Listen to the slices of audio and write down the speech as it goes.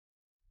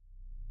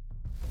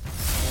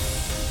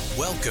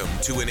Welcome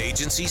to an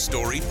Agency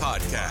Story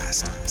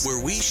podcast, where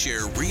we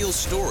share real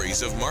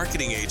stories of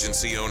marketing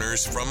agency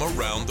owners from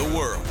around the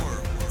world.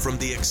 From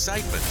the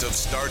excitement of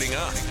starting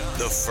up,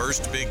 the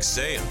first big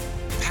sale,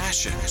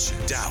 passion,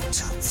 doubt,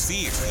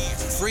 fear,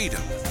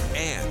 freedom,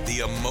 and the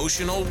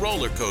emotional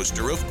roller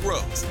coaster of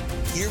growth.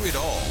 Hear it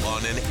all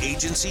on an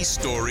Agency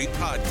Story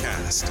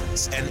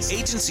podcast. An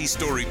Agency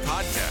Story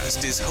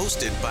podcast is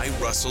hosted by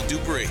Russell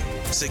Dupree,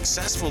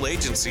 successful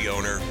agency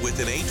owner with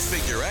an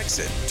 8-figure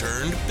exit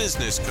turned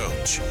business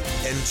coach.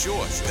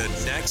 Enjoy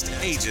the next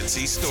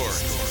Agency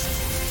Story.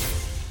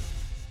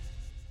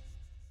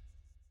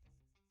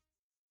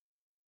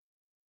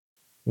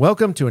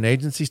 Welcome to an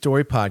Agency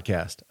Story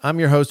podcast. I'm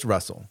your host,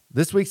 Russell.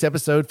 This week's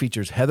episode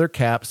features Heather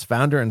Capps,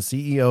 founder and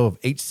CEO of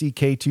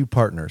HCK2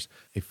 Partners,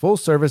 a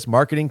full-service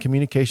marketing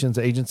communications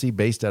agency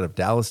based out of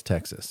Dallas,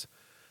 Texas.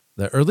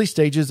 The early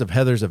stages of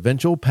Heather's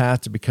eventual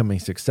path to becoming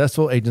a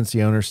successful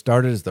agency owner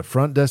started as the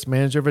front desk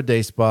manager of a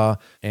day spa,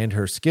 and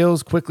her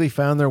skills quickly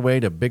found their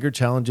way to bigger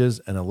challenges,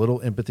 and a little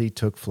empathy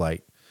took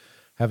flight.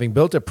 Having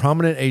built a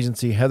prominent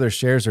agency, Heather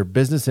shares her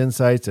business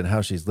insights and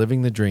how she's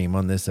living the dream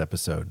on this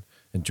episode.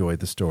 Enjoy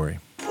the story.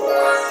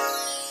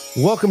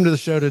 Welcome to the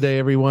show today,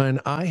 everyone.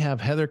 I have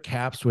Heather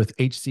Capps with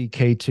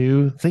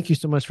HCK2. Thank you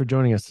so much for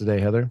joining us today,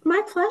 Heather.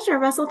 My pleasure,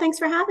 Russell. Thanks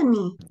for having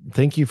me.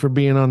 Thank you for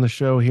being on the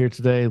show here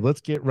today. Let's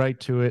get right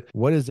to it.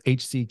 What does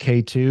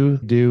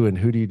HCK2 do and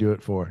who do you do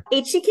it for?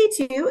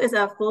 HCK2 is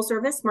a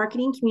full-service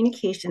marketing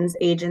communications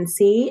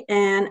agency,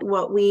 and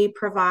what we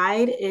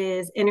provide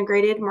is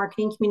integrated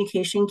marketing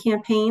communication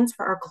campaigns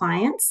for our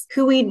clients.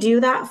 Who we do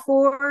that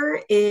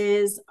for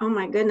is, oh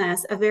my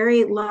goodness, a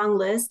very long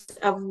list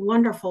of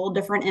wonderful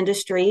different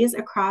industries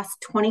across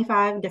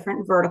 25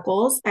 different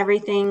verticals,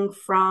 everything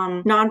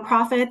from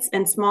nonprofits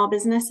and small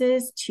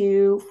businesses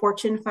to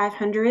Fortune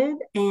 500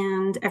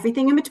 and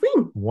everything in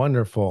between.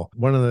 Wonderful.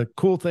 One of the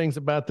cool things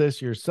about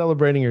this, you're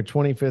celebrating your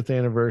 25th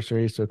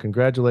anniversary, so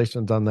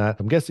congratulations on that.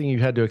 I'm guessing you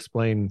had to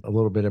explain a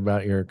little bit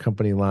about your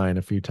company line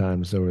a few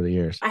times over the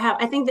years. I have.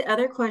 I think the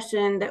other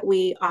question that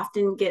we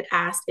often get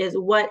asked is,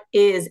 what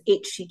is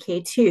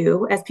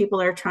HCK2, as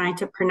people are trying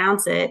to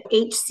pronounce it?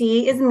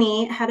 HC is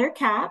me, Heather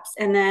Capps,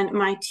 and then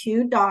my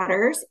two daughters,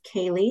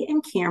 Kaylee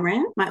and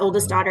Cameron. My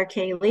oldest daughter,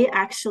 Kaylee,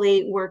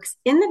 actually works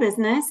in the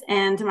business,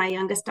 and my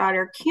youngest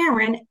daughter,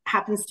 Cameron,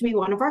 happens to be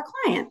one of our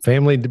clients.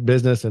 Family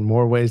business in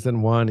more ways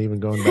than one, even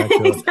going back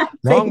to Exactly.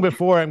 long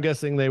before I'm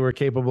guessing they were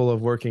capable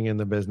of working in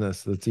the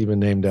business that's even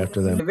named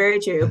after them. Very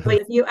true.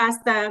 But if you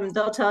ask them,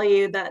 they'll tell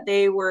you that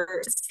they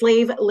were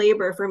slave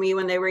labor for me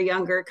when they were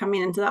younger,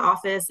 coming into the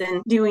office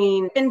and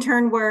doing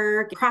intern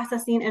work,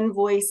 processing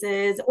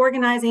invoices,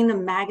 organizing the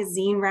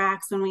magazine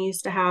racks when we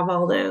used to have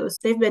all those.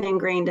 They've been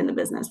ingrained in the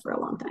business for a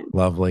long time.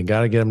 Lovely.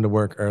 Got to get them to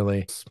work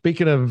early.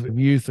 Speaking of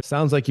youth, it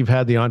sounds like you've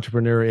had the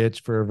entrepreneur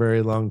itch for a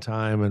very long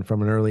time and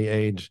from an early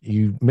age.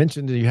 You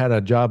mentioned that you had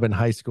a job in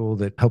high school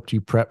that helped you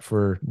prep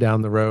for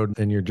down the road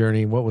in your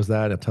journey. What was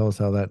that? Tell us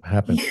how that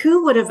happened.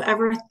 Who would have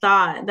ever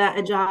thought that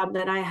a job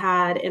that I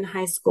had in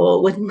high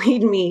school would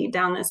lead me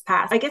down this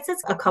path? I guess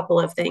it's a couple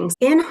of things.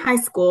 In high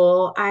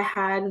school, I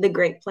had the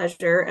great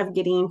pleasure of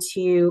getting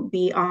to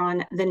be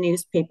on the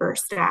newspaper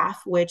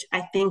staff, which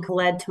I think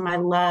led to my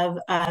love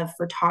of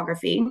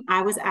photography.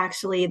 I was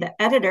actually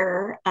the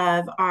editor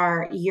of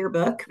our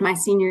yearbook my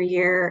senior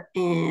year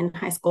in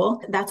high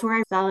school. That's where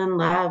I fell in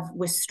love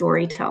with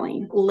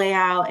storytelling,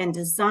 layout and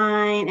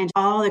design, and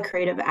all the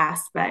creative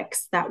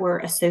aspects that were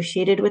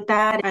associated with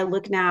that. I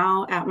look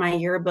now at my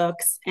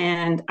yearbooks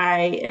and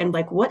I am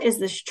like, what is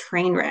this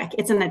train wreck?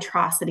 It's an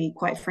atrocity,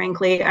 quite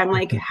frankly. I'm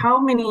like, how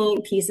many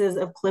pieces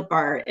of clip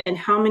art and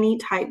how many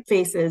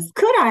typefaces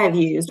could I have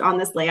used on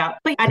this layout?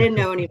 But I didn't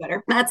know any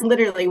better. That's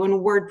literally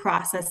when word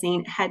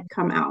processing had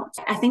come out.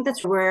 I think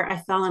that's where I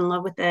fell in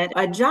love with it.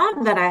 A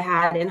job that I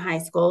had in high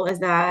school is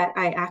that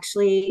I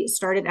actually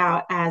started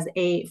out as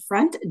a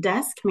front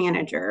desk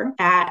manager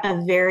at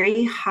a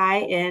very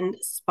high-end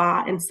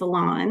spa and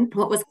salon.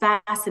 What was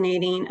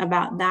fascinating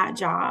about that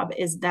job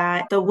is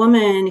that the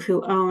woman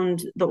who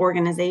owned the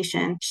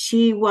organization,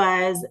 she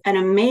was an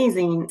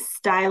amazing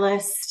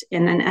stylist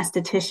and an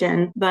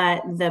esthetician,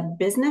 but the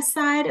business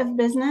side of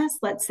business,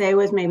 let's say,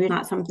 was maybe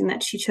not something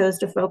that she chose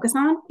to focus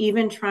on.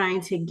 Even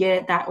trying to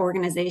get that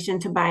organization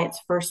to buy its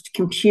first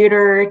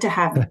computer, to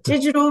have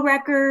digital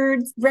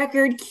records,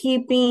 record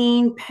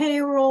keeping,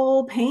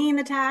 payroll, paying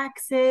the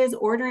taxes,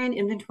 ordering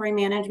inventory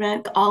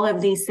management, all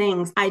of these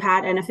things. I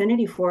had an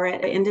affinity for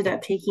it. I ended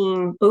up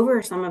taking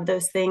over some of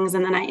those things.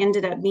 And then I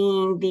ended up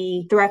being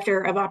the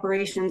director of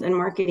operations and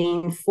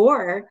marketing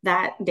for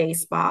that day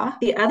spa.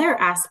 The other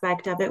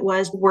aspect of it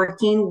was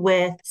working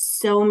with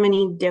so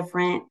many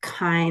different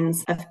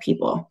kinds of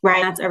people,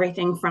 right? That's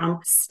everything from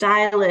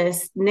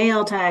stylists,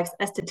 nail techs,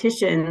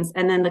 estheticians,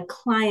 and then the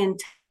clientele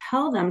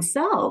tell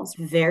themselves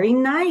very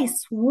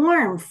nice,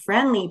 warm,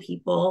 friendly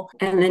people.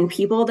 And then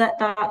people that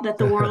thought that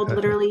the world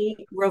literally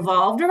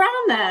revolved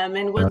around them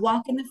and would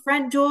walk in the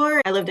front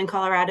door. I lived in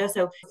Colorado,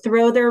 so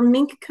throw their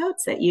mink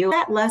coats at you.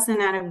 That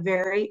lesson at a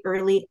very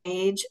early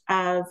age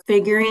of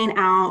figuring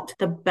out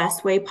the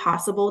best way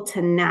possible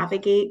to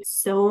navigate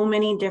so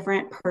many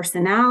different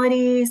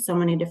personalities, so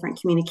many different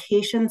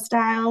communication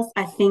styles.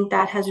 I think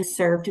that has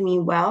served me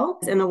well.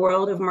 In the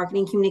world of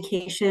marketing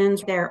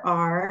communications, there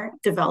are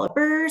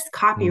developers,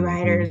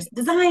 copywriters,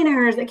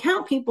 designers,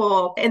 account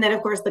people, and then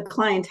of course the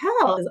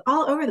clientele is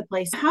all over the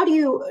place. How do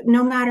you,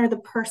 no matter the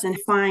person,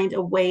 find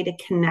a way to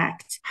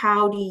connect?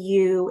 How do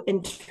you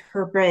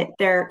interpret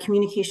their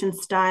communication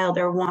style,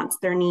 their wants,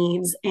 their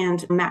needs,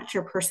 and match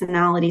your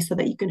personality so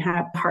that you can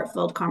have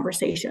heartfelt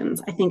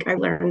conversations? I think I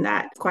learned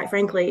that, quite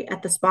frankly,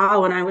 at the spa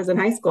when I was in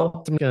high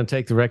school. I'm going to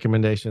take the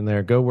recommendation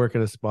there. Go work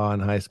at a spa in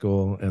high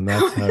school, and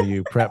that's how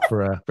you prep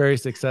for a very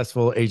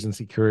successful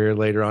agency career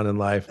later on in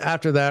life.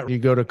 After that, you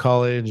go to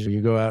college,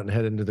 you go out and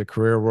head into the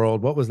career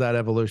world. What was that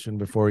evolution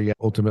before you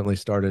ultimately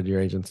started your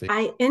agency?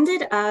 I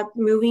ended up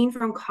moving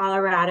from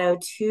Colorado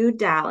to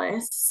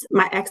Dallas.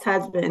 My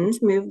ex-husband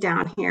moved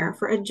down here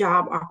for a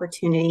job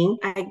opportunity.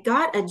 I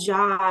got a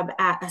job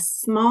at a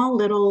small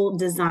little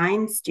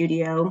design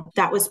studio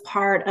that was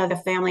part of a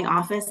family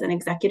office and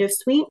executive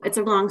suite. It's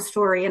a long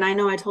story, and I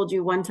know I told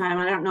you one time,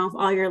 I don't know if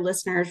all your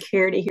listeners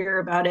care to hear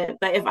about it,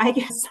 but if I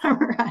can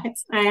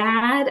summarize, I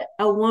had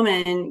a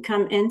woman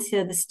come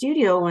into the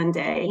studio one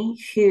day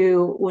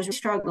who was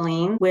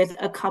struggling with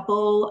a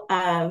couple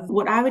of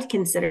what I would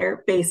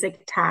consider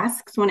basic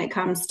tasks when it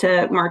comes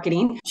to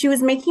marketing. She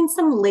was making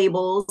some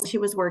labels. She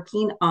was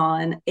working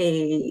on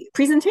a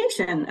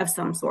presentation of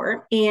some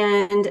sort,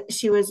 and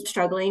she was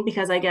struggling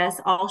because I guess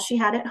all she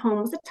had at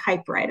home was a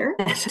typewriter.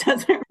 That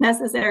doesn't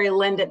necessarily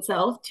lend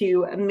itself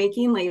to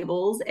making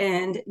labels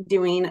and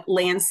doing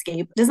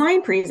landscape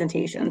design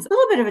presentations. A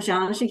little bit of a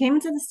challenge. She came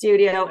into the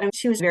studio and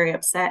she was very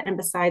upset and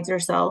besides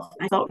herself.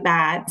 I felt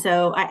bad.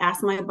 So I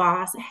asked my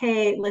boss,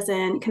 hey,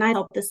 listen, can I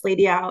help this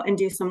lady out and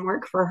do some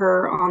work for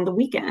her on the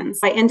weekends?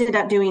 I ended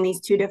up doing these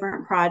two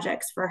different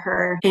projects for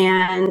her.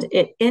 And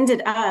it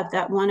ended up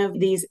that one of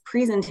these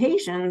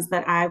presentations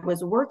that I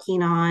was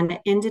working on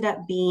ended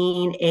up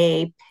being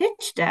a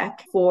pitch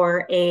deck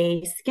for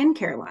a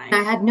skincare line.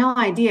 I had no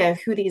idea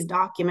who these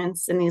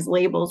documents and these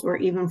labels were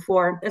even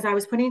for. As I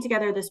was putting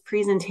together this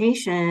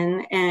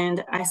presentation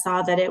and I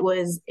saw that it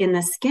was in the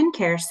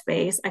skincare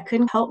space, I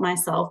couldn't help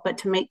myself but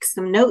to make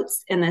some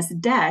notes in this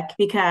deck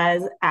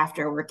because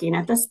after working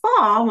at the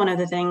spa, one of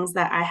the things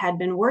that I had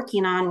been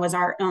working on was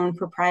our own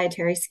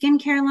proprietary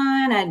skincare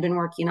line. I had been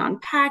working on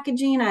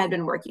packaging. I had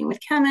been working with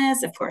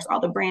chemists, of course, all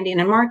the branding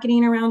and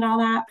marketing around all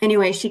that.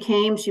 Anyway, she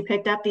came, she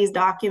picked up these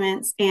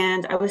documents,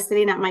 and I was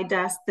sitting at my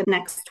desk the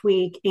next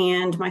week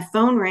and my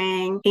phone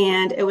rang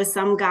and it was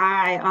some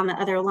guy on the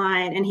other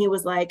line and he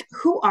was like,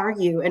 who are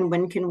you and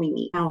when can we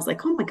meet? I was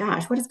like, oh my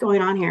gosh, what is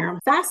going on here?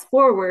 Fast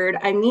forward,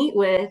 I meet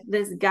with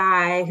this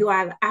guy who I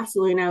have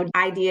absolutely no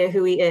idea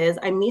who he is.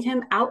 I meet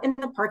him out in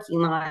the parking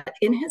lot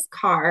in his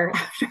car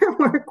after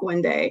work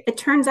one day. It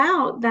turns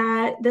out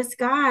that this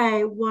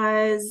guy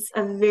was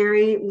a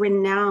very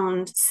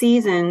renowned,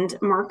 seasoned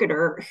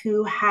marketer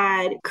who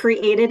had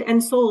created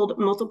and sold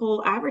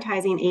multiple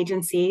advertising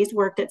agencies,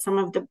 worked at some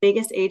of the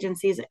biggest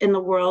agencies in the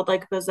world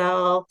like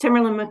Gazelle,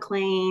 Timberland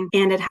McLean,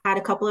 and had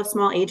a couple of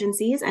small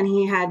agencies. And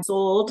he had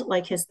sold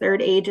like his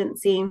third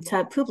agency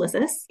to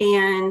Publicis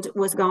and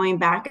was going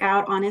back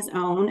out on his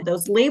own.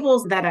 Those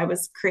labels that I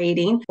was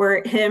creating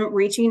were him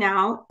reaching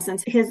out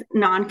since his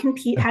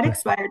non-compete had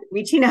expired,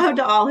 reaching out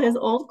to all his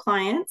old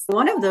clients.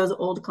 One of those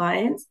old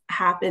clients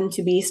happened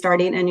to be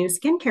starting a new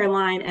skincare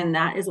line, and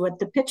that is what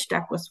the pitch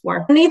deck was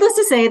for. Needless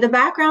to say, the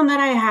background that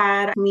I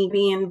had, me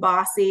being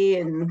bossy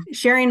and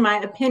sharing my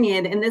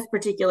opinion in this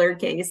particular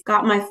case,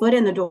 got my foot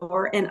in the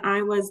door, and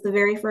I was the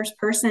very first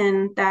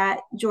person that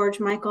George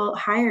Michael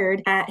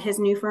hired at his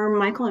new firm,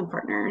 Michael and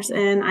Partners.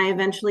 And I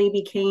eventually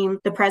became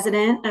the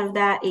president of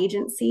that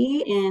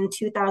agency. In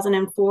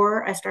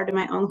 2004, I started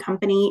my own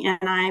company and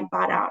I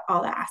bought out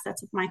all the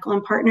assets of Michael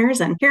and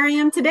Partners. And here I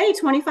am today,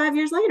 25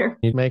 years later.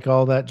 You make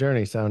all that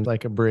journey sound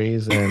like a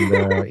breeze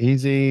and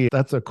easy.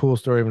 That's a cool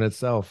story in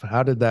itself.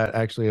 How did that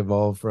actually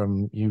evolve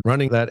from you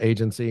running that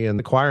agency and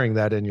acquiring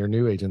that in your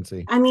new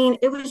agency? I mean,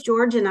 it was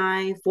George and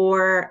I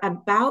for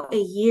about a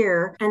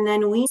year, and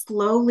then we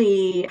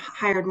slowly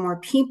hired more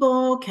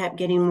people, kept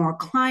getting more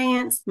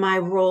clients. My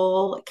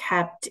role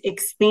kept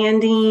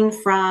expanding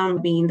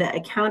from being the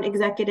account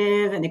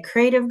executive and the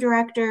creative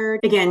director.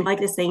 Again, like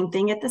the same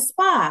thing at the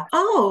spa.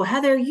 Oh,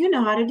 Heather, you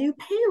know how to do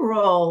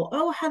payroll.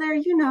 Oh, Heather,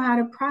 you know how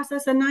to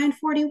process a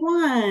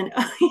 941.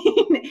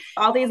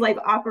 All these like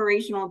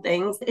operational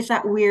things. It's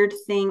that weird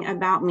thing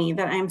about me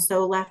that I'm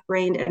so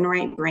left-brained and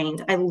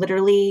right-brained. I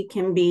literally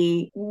can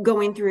be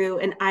going through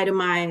an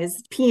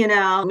itemized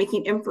P&L,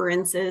 making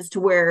inferences to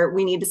where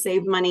we need to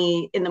save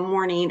money in the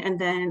morning and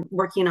then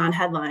working on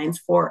headlines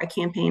for a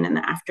campaign in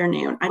the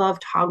afternoon. I love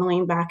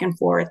toggling back and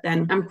forth.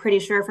 And I'm pretty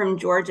sure from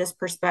George's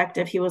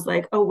perspective, he was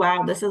like, oh,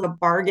 wow, this is a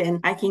bargain.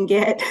 I can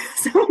can get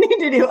somebody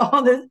to do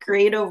all this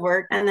creative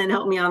work and then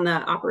help me on the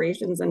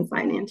operations and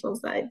financial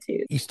side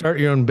too. You start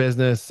your own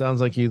business.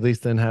 Sounds like you at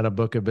least then had a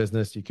book of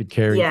business you could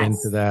carry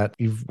into that.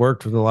 You've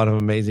worked with a lot of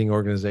amazing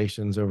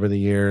organizations over the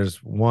years.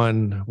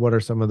 One, what are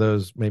some of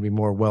those maybe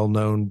more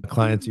well-known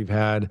clients you've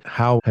had?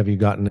 How have you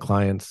gotten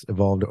clients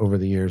evolved over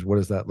the years? What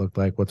does that look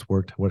like? What's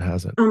worked? What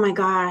hasn't? Oh my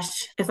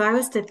gosh. If I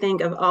was to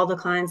think of all the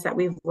clients that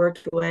we've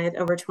worked with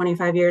over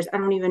 25 years, I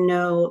don't even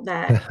know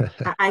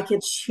that I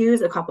could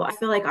choose a couple. I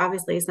feel like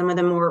obviously some of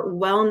the more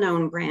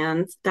well-known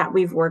brands that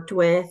we've worked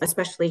with,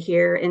 especially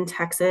here in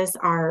Texas,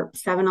 are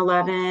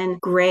 7-Eleven,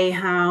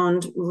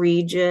 Greyhound,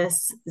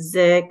 Regis,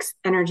 Zix,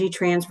 Energy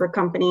Transfer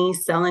Company,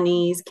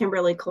 Celanese,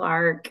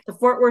 Kimberly-Clark, the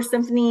Fort Worth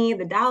Symphony,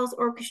 the Dallas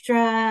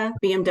Orchestra,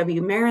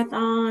 BMW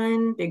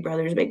Marathon, Big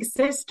Brothers Big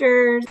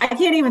Sisters. I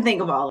can't even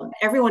think of all of them.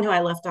 Everyone who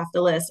I left off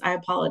the list, I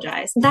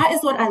apologize. That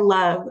is what I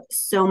love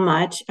so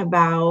much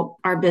about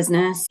our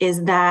business,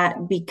 is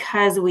that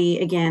because we,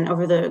 again,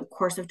 over the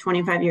course of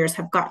 25 years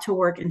have got to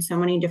work in so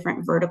many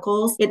different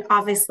verticals, it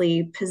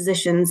obviously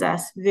positions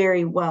us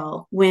very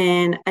well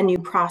when a new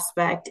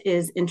prospect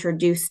is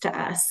introduced to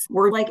us.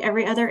 We're like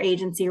every other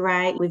agency,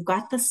 right? We've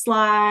got the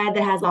slide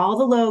that has all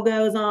the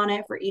logos on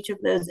it for each of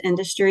those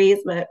industries,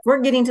 but we're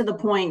getting to the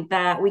point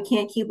that we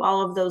can't keep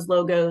all of those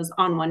logos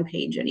on one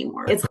page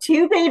anymore. It's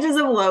 2 pages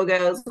of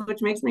logos,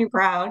 which makes me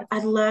proud. I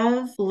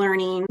love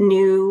learning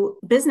new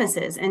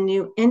businesses and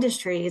new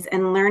industries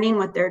and learning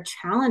what their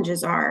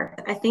challenges are.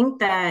 I think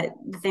that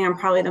the thing I'm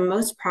probably the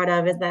most proud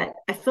of is that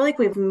I feel like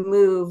we've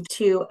moved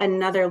to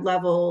another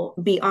level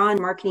beyond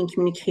marketing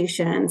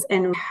communications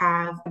and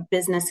have a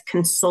business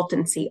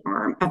consultancy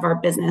arm of our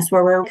business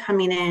where we're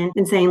coming in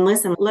and saying,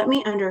 listen, let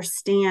me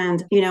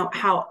understand,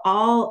 how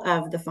all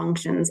of the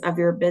functions of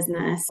your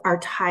business are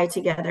tied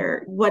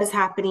together. What is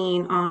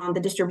happening on the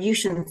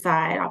distribution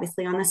side,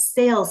 obviously on the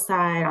sales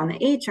side, on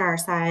the HR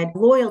side,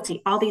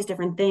 loyalty, all these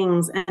different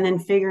things, and then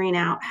figuring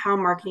out how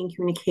marketing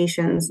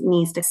communications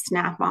needs to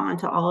snap on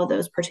to all of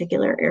those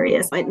particular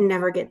areas. It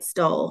never gets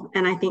dull.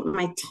 And I think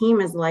my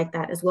team is like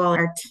that as well.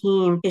 Our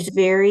team is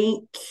very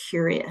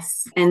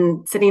curious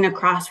and sitting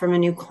across from a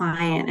new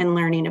client and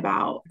learning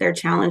about their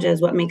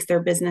challenges, what makes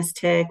their business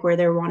tick, where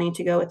they're wanting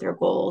to go with their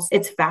goals.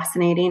 It's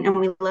fascinating. And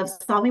we love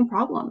solving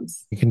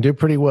problems. You can do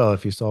pretty well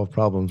if you solve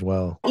problems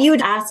well. You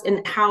would ask,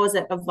 and how has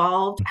it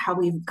evolved, how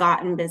we've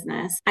gotten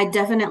business? I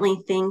definitely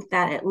think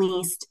that at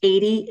least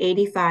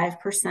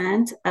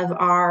 85% of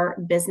our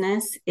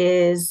business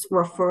is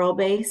referral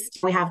based.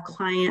 We have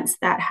clients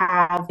that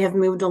have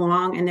moved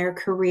along in their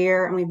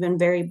career, and we've been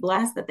very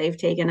blessed that they've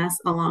taken us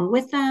along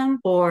with them.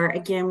 Or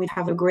again, we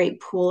have a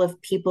great pool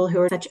of people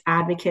who are such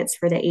advocates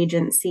for the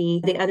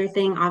agency. The other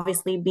thing,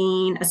 obviously,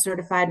 being a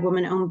certified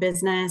woman-owned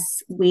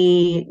business,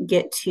 we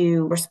get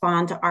to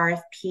respond to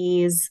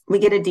RFPs. We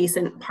get a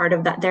decent part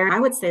of that there. I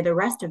would say the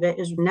rest of it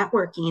is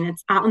networking.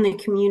 It's out in the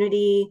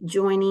community,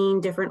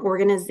 joining different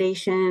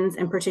organizations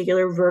and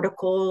particular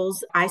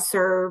verticals. I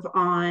serve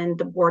on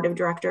the board of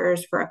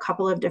directors for a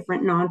couple of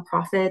different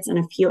nonprofits, and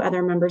a few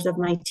other members of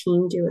my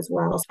team do as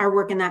well. So our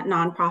work in that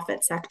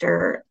nonprofit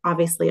sector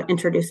obviously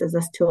introduces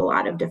us to a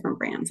lot of different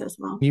brands as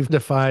well. You've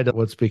defined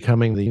what's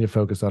becoming the need to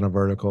focus on a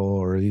vertical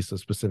or at least a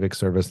specific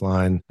service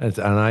line. And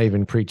I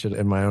even preach it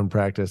in my own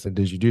practice. And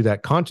did you do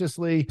that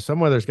consciously?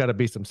 Somewhere there's got to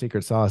be some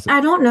secret sauce.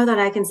 I don't know that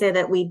I can say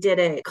that we did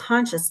it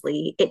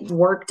consciously. It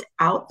worked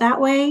out that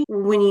way.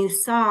 When you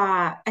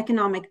saw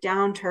economic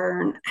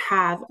downturn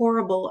have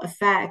horrible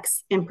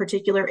effects in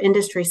particular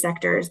industry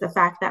sectors, the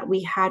fact that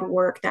we had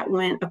work that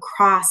went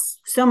across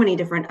so many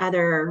different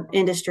other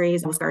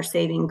industries was our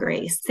saving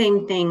grace.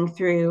 Same thing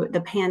through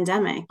the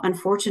pandemic.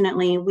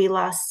 Unfortunately, we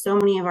lost so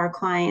many of our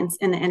clients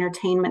in the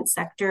entertainment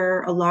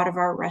sector, a lot of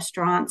our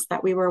restaurants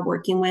that we were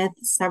working with,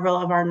 several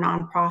of our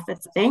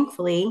nonprofits.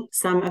 Thankfully,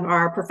 some of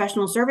our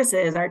professional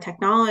services, our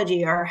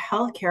technology, our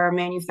healthcare,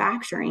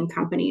 manufacturing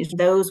companies,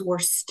 those were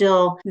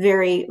still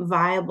very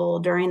viable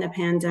during the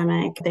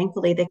pandemic.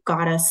 Thankfully, they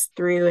got us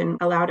through and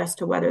allowed us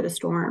to weather the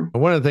storm.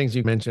 One of the things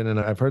you mentioned, and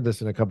I've heard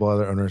this in a couple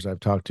other owners I've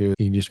talked to,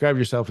 you describe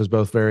yourself as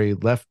both very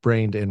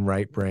left-brained and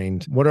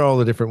right-brained. What are all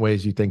the different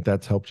ways you think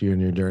that's helped you in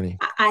your journey?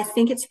 I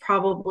think it's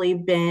probably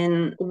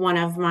been one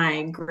of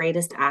my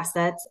greatest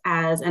assets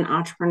as an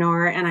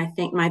entrepreneur. And I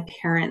thank my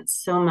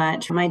parents so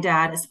much. My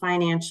dad is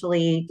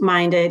financially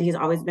minded. He's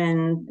always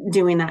been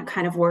doing that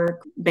kind of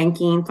work,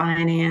 banking,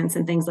 finance,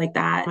 and things like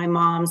that. My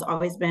mom's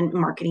always been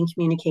marketing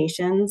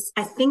communications.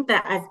 I think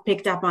that I've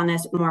picked up on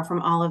this more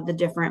from all of the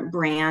different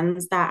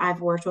brands that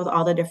I've worked with,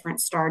 all the different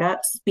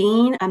startups.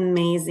 Being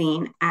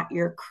amazing at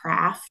your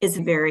craft is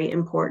very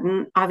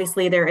important.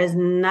 Obviously, there is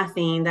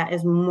nothing that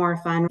is more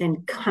fun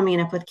than coming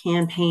up with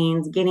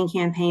campaigns, getting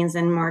campaigns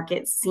in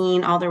market,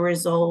 seeing all the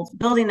results,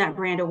 building that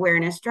brand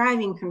awareness,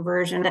 driving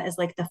conversion. That is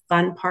like the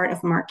fun part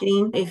of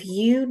marketing. If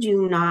you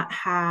do not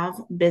have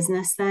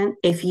business sense,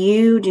 if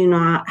you do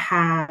not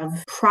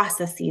have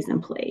processes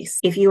in place,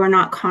 if you are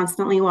not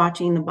constantly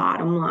watching the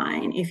bottom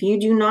line, if you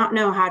do not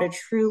know how to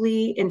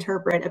truly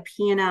interpret a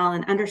P&L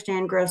and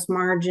understand gross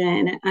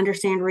margin and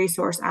understand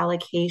resource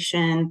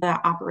allocation,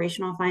 the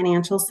operational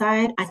financial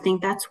side, I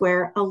think that's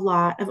where a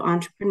lot of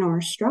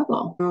entrepreneurs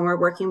struggle. When we're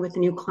working with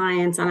new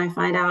clients and I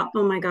find out,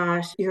 oh my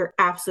gosh, you're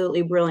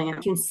absolutely brilliant.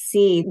 You can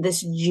see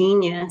this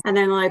genius. And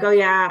then like, oh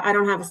yeah, I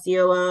don't have a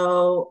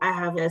COO. I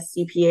have a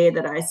CPA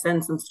that I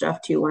send some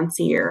stuff to once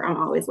a year. I'm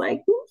always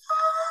like,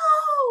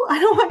 I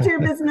don't want your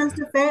business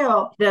to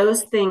fail.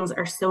 Those things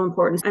are so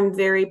important. I'm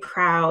very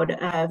proud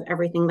of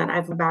everything that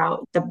I've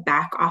about the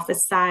back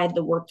office side,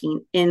 the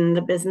working in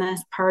the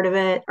business part of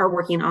it, or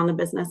working on the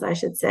business, I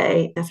should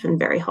say. That's been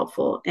very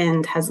helpful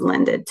and has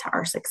lended to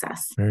our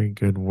success. Very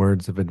good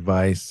words of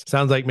advice.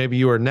 Sounds like maybe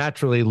you are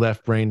naturally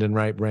left-brained and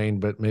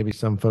right-brained, but maybe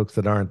some folks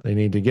that aren't, they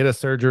need to get a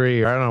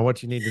surgery, or I don't know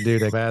what you need to do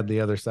to add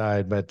the other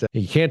side, but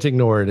you can't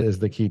ignore it is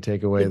the key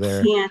takeaway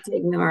there. You can't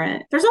ignore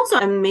it. There's also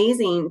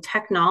amazing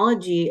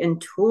technology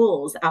and tools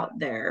out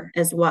there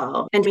as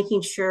well. And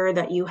making sure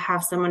that you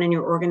have someone in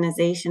your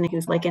organization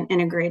who's like an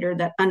integrator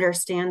that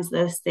understands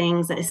those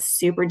things, that is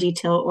super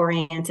detail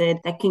oriented,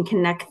 that can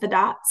connect the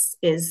dots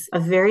is a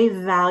very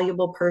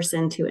valuable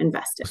person to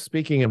invest in.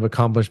 Speaking of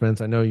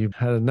accomplishments, I know you've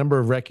had a number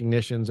of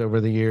recognitions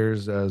over the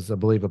years as, I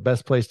believe, a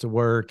best place to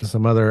work,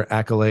 some other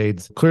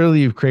accolades.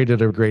 Clearly, you've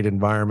created a great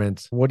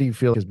environment. What do you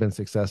feel has been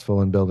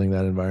successful in building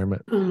that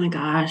environment? Oh my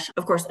gosh.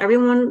 Of course,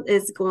 everyone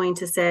is going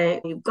to say,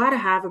 you've got to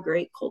have a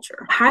great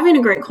culture. Having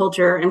a great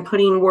culture and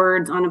putting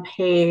words on a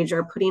page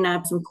or putting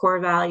up some core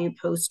value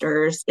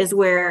posters is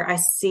where I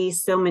see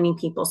so many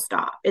people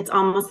stop. It's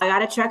almost, I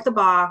got to check the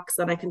box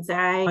that I can say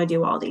I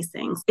do all these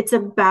things. It's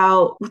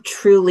about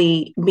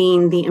truly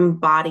being the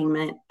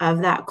embodiment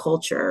of that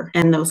culture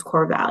and those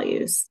core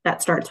values.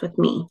 That starts with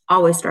me,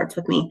 always starts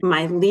with me.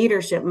 My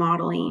leadership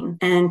modeling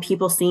and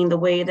people seeing the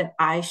way that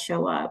I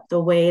show up,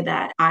 the way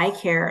that I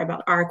care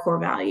about our core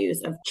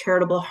values of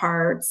charitable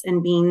hearts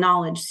and being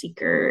knowledge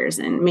seekers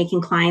and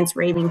making clients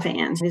raving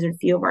fans. These are a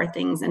few of our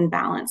things in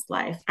balanced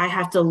life. I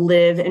have to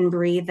live and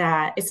breathe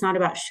that. It's not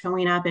about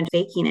showing up and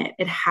faking it.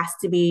 It has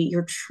to be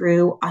your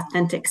true,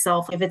 authentic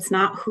self. If it's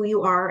not who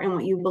you are and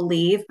what you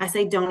believe, I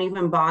say don't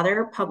even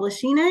bother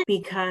publishing it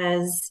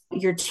because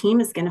your team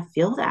is going to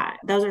feel that.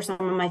 Those are some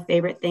of my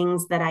favorite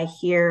things that I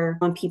hear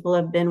when people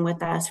have been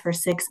with us for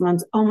 6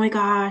 months. Oh my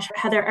gosh,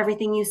 Heather,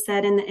 everything you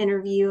said in the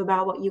interview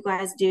about what you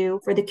guys do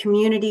for the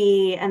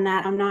community and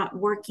that I'm not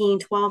working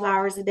 12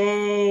 hours a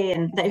day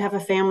and that you have a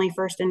family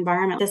first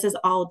environment. This is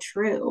all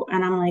true.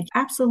 And I'm like,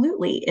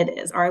 absolutely it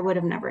is, or I would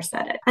have never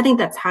said it. I think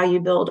that's how you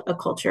build a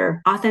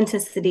culture,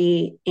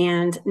 authenticity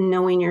and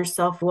knowing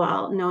yourself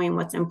well, knowing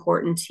what's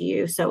important to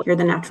you. So you're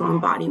the natural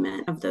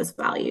embodiment of those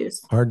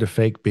values. Hard to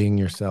fake being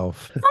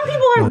yourself. Some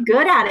people are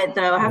good at it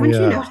though. Haven't you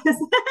noticed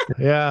that?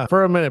 Yeah,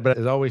 for a minute, but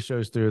it always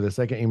shows through. The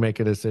second you make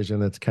a decision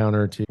that's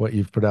counter to what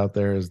you've put out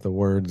there as the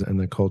words and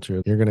the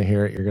culture, you're going to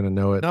hear it, you're going to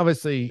know it. And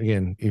obviously,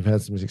 again, you've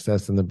had some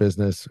success in the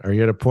business. Are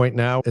you at a point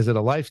now? Is it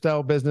a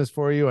lifestyle business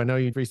for you? I know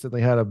you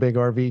recently had a big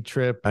RV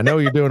trip. I know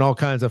you're doing all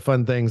kinds of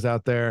fun things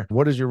out there.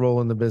 What is your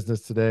role in the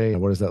business today?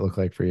 And what does that look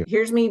like for you?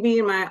 Here's me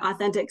being my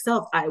authentic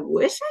self. I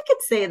wish I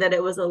could say that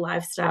it was a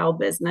lifestyle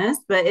business,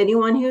 but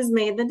anyone who's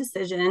made the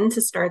decision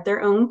to start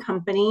their own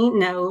company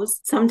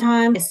knows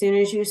sometimes as soon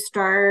as you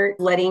start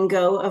letting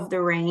go of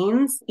the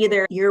reins,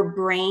 either your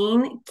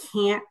brain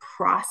can't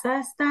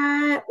process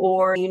that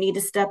or you need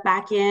to step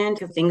back in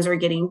because things are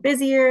getting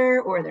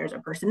busier or there's a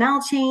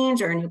personnel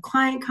change or a new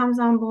client comes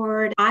on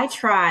board. I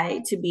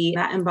try to be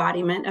that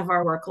embodiment of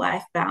our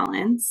work-life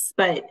balance,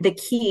 but the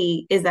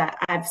key is that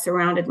I've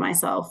surrounded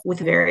myself with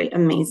very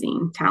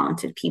amazing,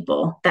 talented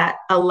people that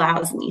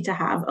allows me to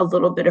have a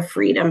little bit of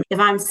freedom. If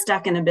I'm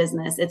stuck in a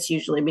business, it's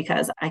usually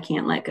because I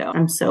can't let go.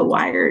 I'm so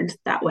wired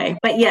that way.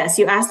 But yes,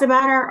 you asked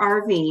about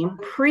our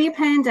RV.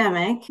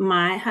 Pre-pandemic,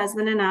 my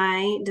husband and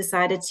I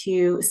decided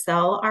to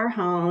sell our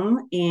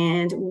home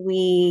and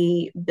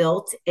we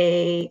built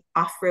a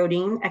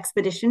off-roading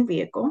expedition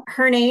vehicle.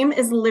 Her name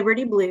is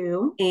Liberty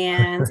Blue.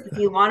 And if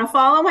you want to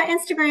follow my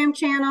Instagram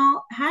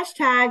channel,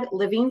 hashtag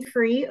Living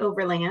Free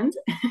Overland.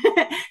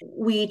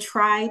 We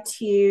try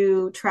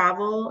to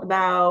travel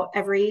about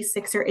every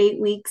 6 or 8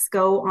 weeks,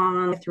 go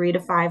on a 3 to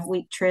 5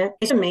 week trip.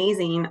 It's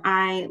amazing.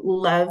 I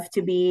love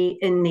to be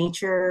in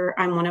nature.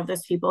 I'm one of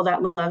those people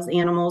that loves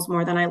animals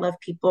more than I love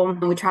people.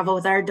 We travel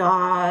with our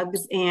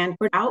dogs and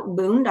we're out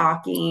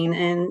boondocking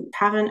and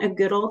having a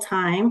good old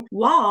time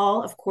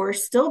while, of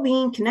course, still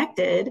being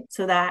connected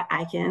so that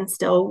I can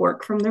still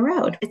work from the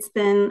road. It's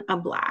been a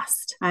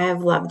blast. I have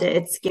I've loved it.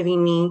 It's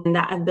giving me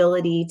that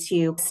ability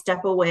to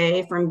step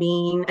away from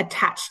being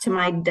attached to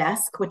my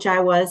desk, which I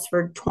was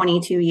for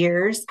 22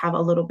 years, have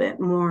a little bit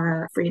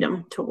more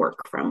freedom to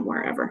work from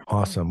wherever.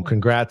 Awesome.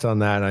 Congrats on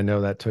that. I know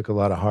that took a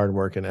lot of hard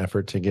work and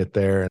effort to get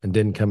there and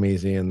didn't come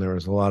easy. And there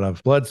was a lot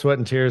of blood, sweat,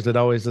 and tears that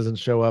always doesn't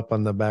show up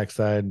on the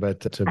backside,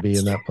 but to be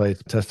in that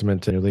place,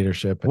 testament to your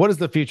leadership. What does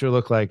the future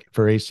look like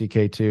for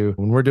HCK2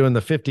 when we're doing the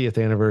 50th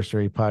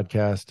anniversary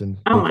podcast in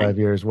 25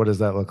 years? What does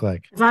that look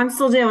like? If I'm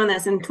still doing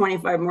this in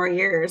 25 more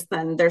years,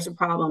 then there's a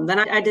problem. Then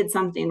I did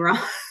something wrong.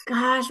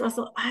 Gosh,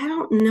 Russell, I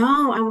don't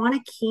know. I want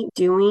to keep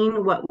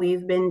doing what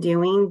we've been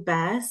doing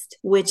best,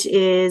 which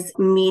is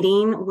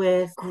meeting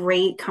with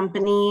great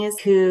companies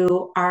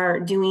who are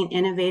doing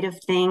innovative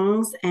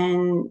things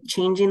and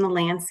changing the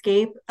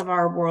landscape of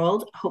our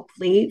world,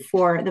 hopefully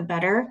for the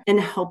better, and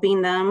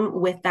helping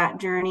them with that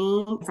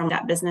journey from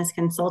that business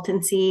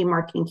consultancy,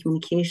 marketing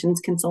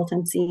communications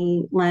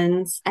consultancy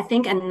lens. I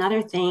think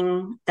another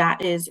thing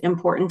that is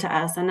important to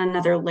us and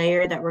another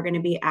layer that we're going to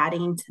be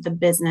adding to the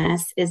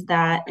business is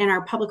that in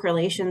our public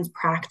relations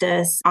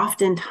practice,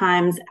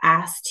 oftentimes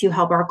asked to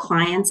help our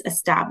clients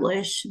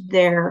establish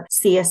their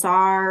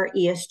CSR,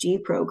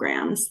 ESG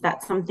programs.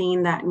 That's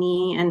something that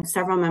me and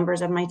several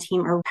members of my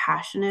team are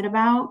passionate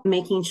about,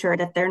 making sure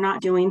that they're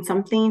not doing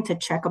something to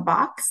check a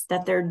box,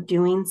 that they're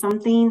doing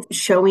something,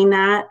 showing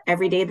that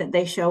every day that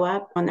they show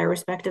up on their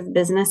respective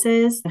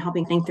businesses and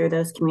helping think through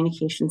those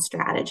communication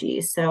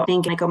strategies. So I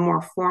think like a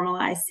more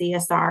formalized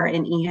CSR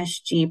and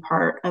ESG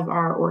part of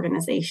our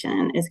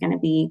organization is going to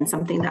be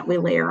something that we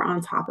layer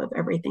on top of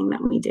everything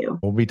that we do.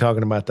 We'll be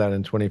talking about that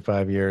in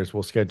 25 years.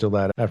 We'll schedule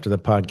that after the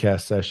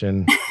podcast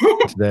session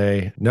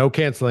today. No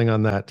canceling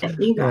on that.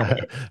 You got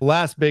it.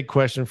 Last big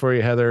question for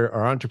you, Heather.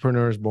 Are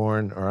entrepreneurs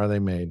born or are they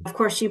made? Of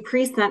course, you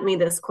pre-sent me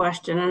this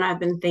question and I've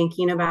been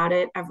thinking about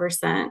it ever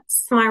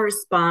since. My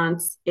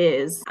response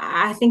is,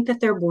 I think that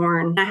they're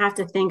born. I have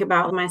to think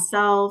about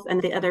myself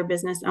and the other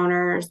business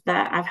owners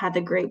that I've had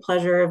the great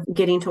pleasure of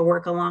getting to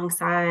work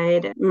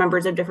alongside,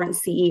 members of different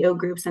CEO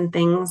groups and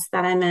things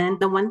that I'm in.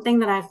 The one thing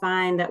that I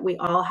find that we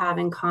all have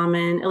in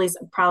common, at least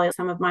probably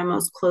some of my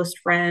most close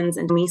friends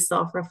and me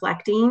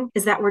self-reflecting,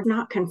 is that we're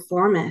not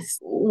conformists.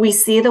 We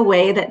see the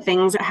way that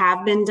things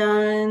have been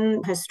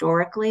done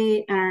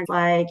historically and are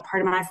like,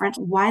 pardon my French,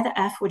 why the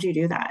F would you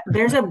do that?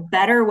 There's a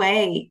better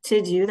way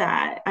to do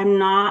that. I'm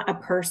not a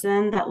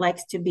person that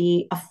likes to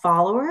be a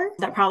follower.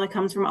 That probably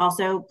comes from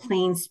also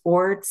playing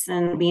sports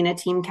and being a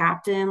team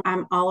captain.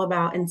 I'm all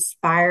about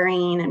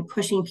inspiring and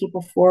pushing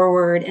people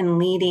forward and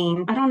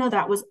leading. I don't know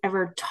that was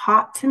ever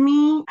taught to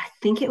me. I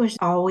think it was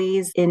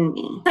always in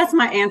me. That's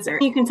my answer.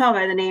 You can tell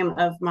by the name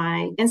of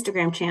my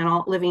Instagram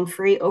channel, Living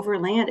Free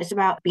Overland. It's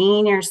about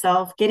being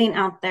yourself, getting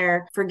out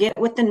there, forget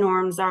what the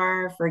norms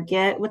are,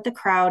 forget what the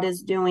crowd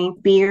is doing,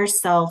 be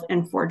yourself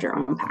and forge your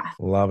own path.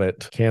 Love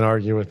it. Can't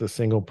argue with a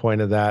single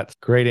point of that.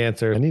 Great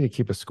answer. I need to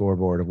keep a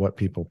scoreboard of what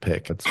people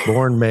pick. It's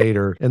born, made,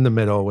 or in the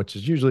middle, which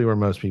is usually where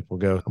most people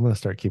go. I'm going to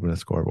start keeping a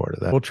scoreboard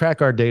of that. We'll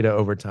track our data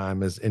over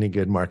time as any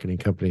good marketing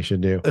company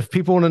should do. If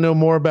people want to know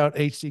more about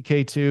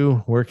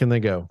HCK2, where can they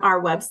go?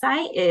 Our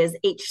website is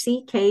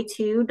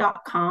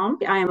HCK2.com.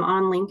 I am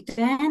on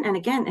LinkedIn. And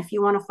again, if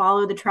you want to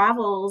follow the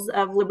travels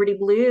of Liberty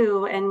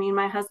Blue and me and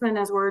my husband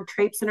as we're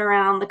traipsing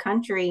around the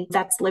country,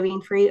 that's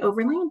Living Free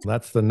Overland.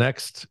 That's the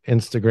next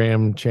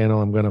Instagram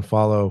channel I'm going to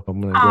follow.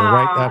 I'm going to go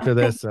right after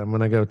this. I'm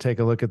going to go take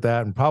a look at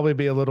that and probably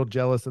be a little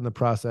jealous in the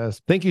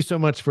process. Thank you so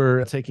much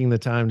for taking the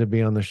time to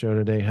be on the show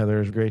today,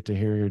 Heather. It's great to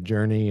hear your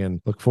journey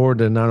and look forward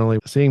to not only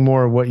seeing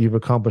more of what you've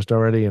accomplished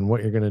already and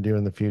what you're going to do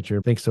in the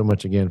future. Thanks so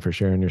much again for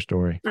sharing your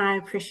story. I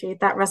appreciate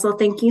that, Russell.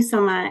 Thank you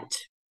so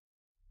much.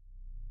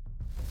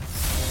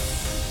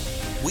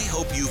 We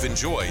hope you've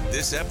enjoyed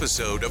this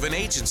episode of an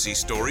Agency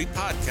Story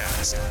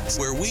podcast,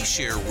 where we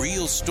share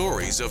real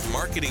stories of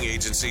marketing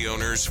agency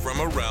owners from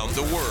around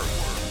the world.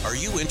 Are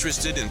you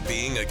interested in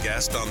being a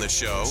guest on the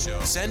show?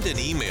 Send an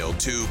email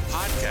to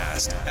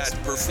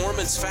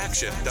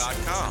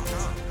podcast@performancefaction.com.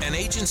 An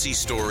Agency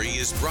Story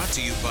is brought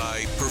to you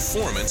by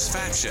Performance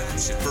Faction.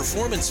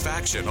 Performance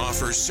Faction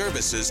offers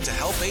services to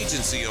help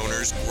agency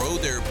owners grow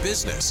their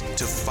business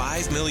to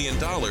 $5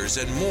 million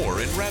and more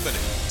in revenue.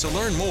 To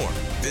learn more,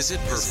 visit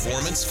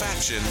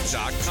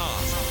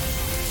performancefaction.com.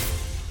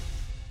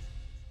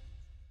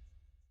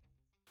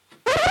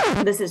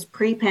 This is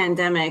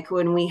pre-pandemic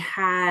when we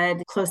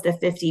had close to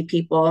 50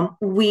 people.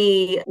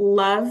 We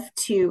love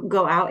to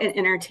go out and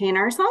entertain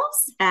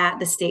ourselves at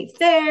the state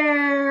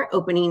fair,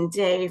 opening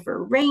day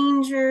for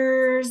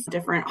Rangers,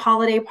 different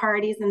holiday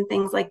parties and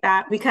things like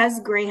that. Because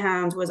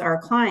Greyhound was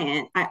our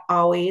client, I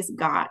always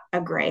got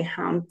a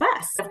Greyhound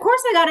bus. Of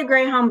course, I got a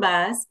Greyhound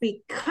bus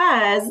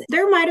because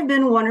there might have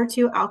been one or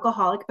two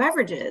alcoholic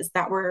beverages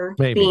that were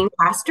being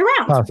passed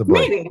around. Possibly.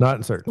 Maybe.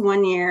 Not certain.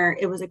 One year,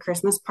 it was a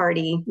Christmas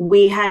party.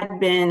 We had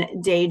been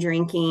day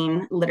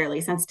drinking literally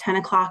since 10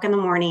 o'clock in the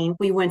morning.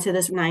 We went to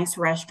this nice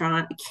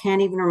restaurant. I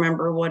can't even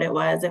remember what it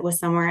was. It was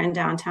somewhere in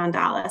downtown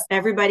Dallas.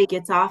 Everybody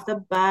gets off the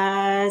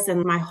bus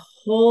and my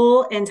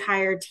whole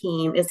entire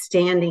team is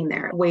standing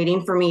there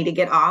waiting for me to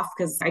get off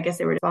because I guess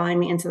they were following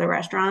me into the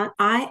restaurant.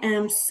 I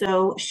am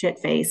so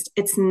shit-faced.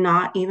 It's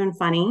not even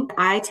funny.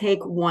 I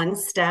take one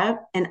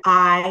step and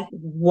I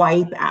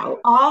wipe out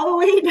all the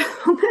way down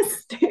the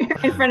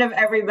stairs in front of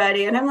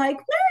everybody. And I'm like,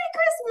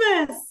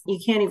 Merry Christmas. You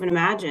can't even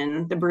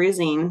imagine the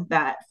bruising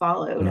that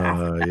followed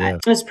after that. Yeah.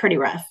 It was pretty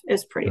rough. It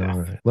was pretty rough.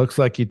 Right. Looks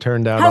like you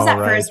turned out How's all that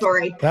right. for a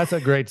story? That's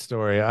a great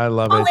story. I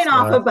love Falling it.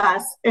 off a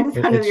bus in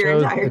front of your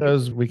entire It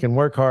shows we can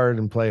work hard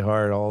and play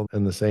hard all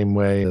in the same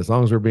way. As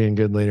long as we're being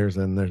good leaders,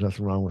 then there's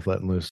nothing wrong with letting loose.